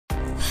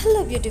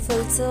Hello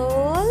beautiful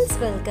souls,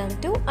 welcome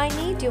to I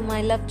Need You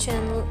My Love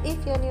channel.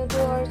 If you're new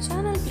to our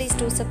channel, please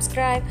do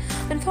subscribe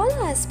and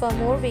follow us for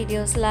more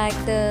videos like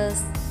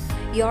this.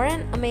 You're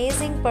an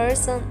amazing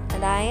person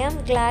and I am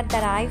glad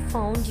that I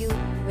found you.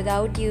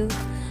 Without you,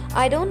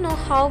 I don't know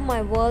how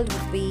my world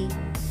would be.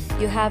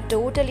 You have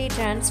totally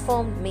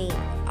transformed me.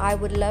 I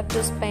would love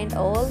to spend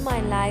all my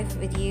life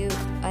with you.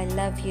 I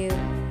love you.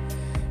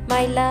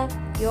 My love,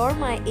 you're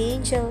my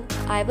angel.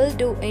 I will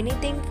do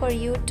anything for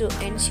you to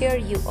ensure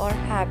you are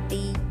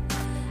happy.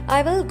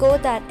 I will go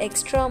that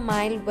extra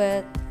mile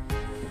with.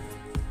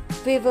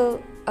 We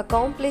will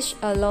accomplish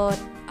a lot.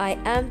 I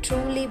am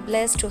truly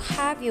blessed to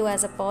have you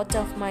as a part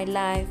of my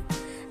life.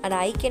 And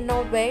I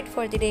cannot wait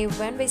for the day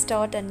when we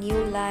start a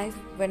new life.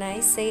 When I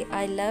say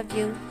I love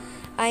you,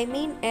 I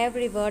mean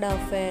every word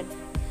of it.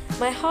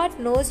 My heart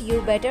knows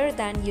you better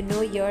than you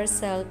know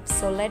yourself,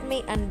 so let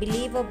me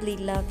unbelievably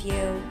love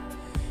you.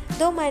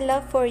 Though my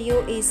love for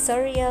you is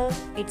surreal,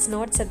 it's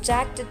not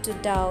subjected to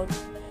doubt.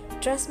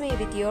 Trust me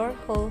with your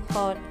whole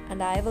heart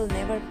and I will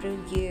never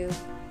prove you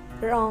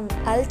wrong.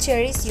 I'll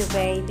cherish you,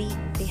 baby.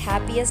 The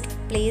happiest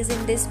place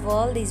in this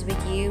world is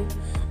with you.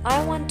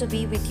 I want to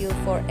be with you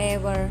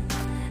forever.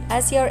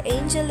 As your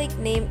angelic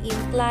name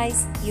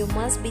implies, you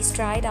must be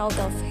straight out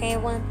of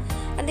heaven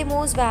and the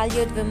most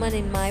valued woman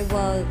in my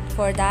world.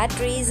 For that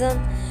reason,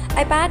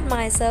 I pat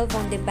myself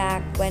on the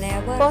back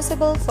whenever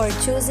possible for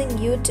choosing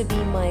you to be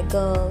my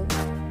girl.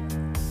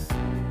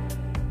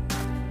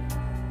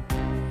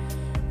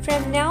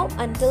 From now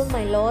until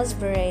my last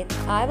breath,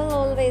 I will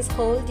always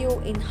hold you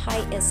in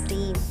high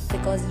esteem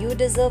because you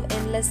deserve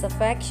endless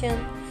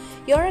affection.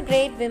 You're a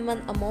great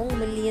woman among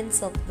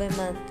millions of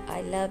women.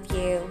 I love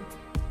you.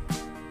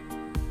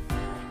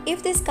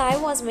 If the sky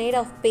was made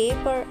of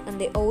paper and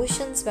the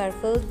oceans were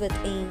filled with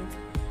ink,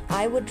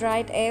 I would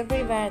write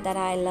everywhere that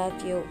I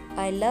love you.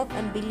 I love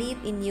and believe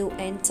in you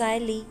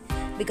entirely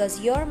because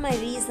you're my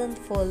reason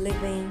for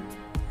living.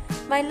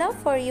 My love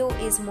for you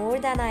is more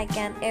than I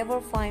can ever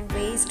find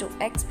ways to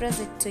express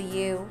it to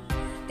you.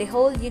 The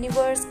whole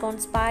universe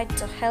conspired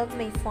to help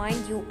me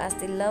find you as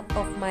the love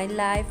of my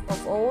life.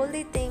 Of all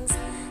the things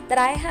that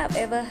I have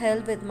ever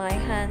held with my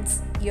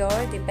hands,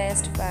 you're the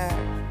best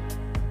friend.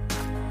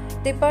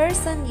 The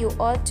person you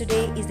are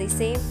today is the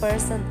same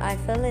person I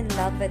fell in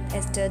love with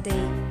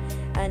yesterday.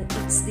 And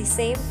it's the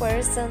same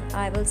person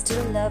I will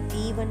still love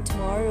even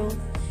tomorrow.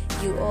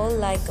 You are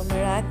like a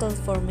miracle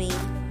for me.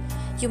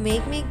 You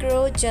make me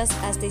grow just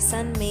as the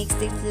sun makes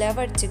the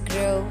flower to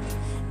grow.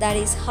 That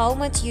is how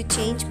much you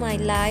change my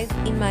life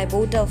in my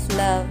boat of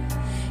love.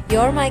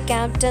 You're my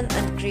captain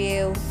and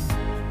crew.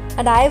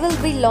 And I will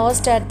be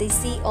lost at the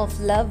sea of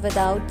love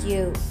without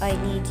you. I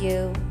need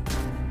you.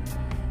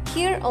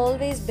 Here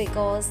always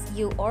because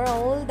you are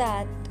all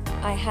that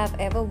I have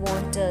ever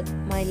wanted,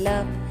 my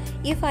love.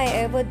 If I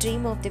ever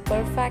dream of the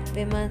perfect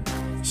woman,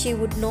 she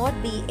would not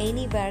be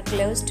anywhere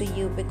close to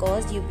you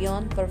because you're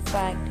beyond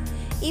perfect.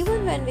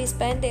 Even when we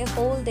spend a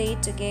whole day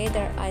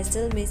together, I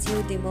still miss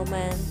you the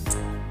moment.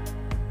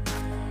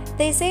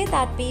 They say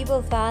that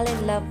people fall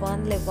in love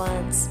only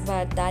once,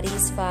 but that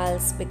is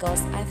false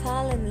because I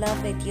fall in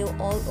love with you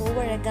all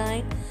over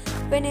again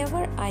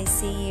whenever I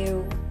see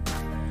you.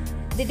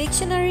 The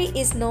dictionary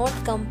is not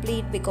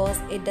complete because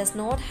it does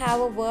not have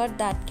a word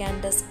that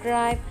can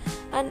describe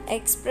and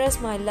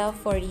express my love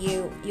for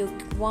you. You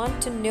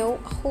want to know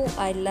who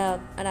I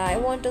love and I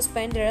want to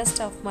spend the rest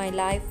of my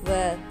life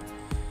with.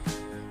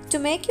 To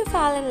make you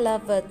fall in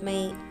love with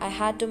me, I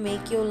had to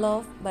make you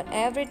laugh, but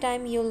every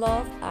time you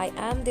laugh, I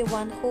am the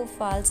one who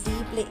falls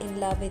deeply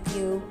in love with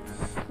you.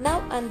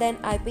 Now and then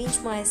I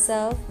pinch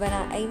myself when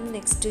I am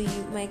next to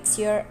you, make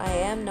sure I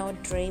am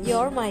not dreaming.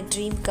 You're my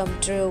dream come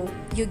true.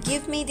 You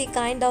give me the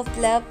kind of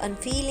love and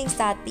feelings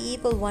that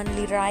people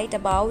only write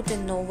about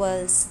in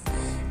novels.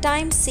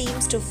 Time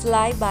seems to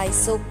fly by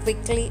so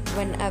quickly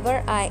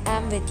whenever I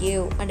am with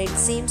you, and it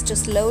seems to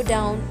slow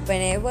down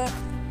whenever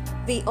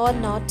we are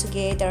not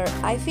together.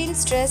 I feel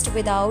stressed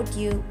without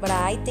you, but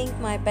I think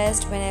my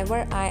best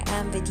whenever I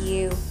am with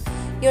you.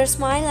 Your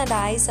smile and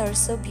eyes are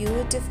so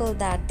beautiful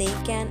that they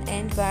can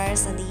end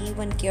wars and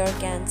even cure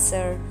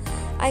cancer.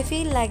 I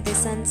feel like the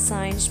sun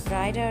shines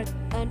brighter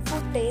and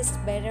food tastes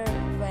better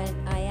when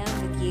I am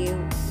with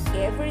you.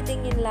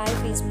 Everything in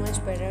life is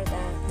much better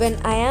than when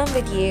I am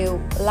with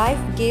you. Life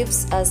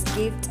gives us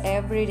gifts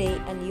every day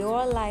and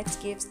your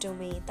life gives to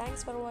me.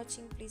 Thanks for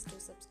watching. Please do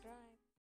subscribe.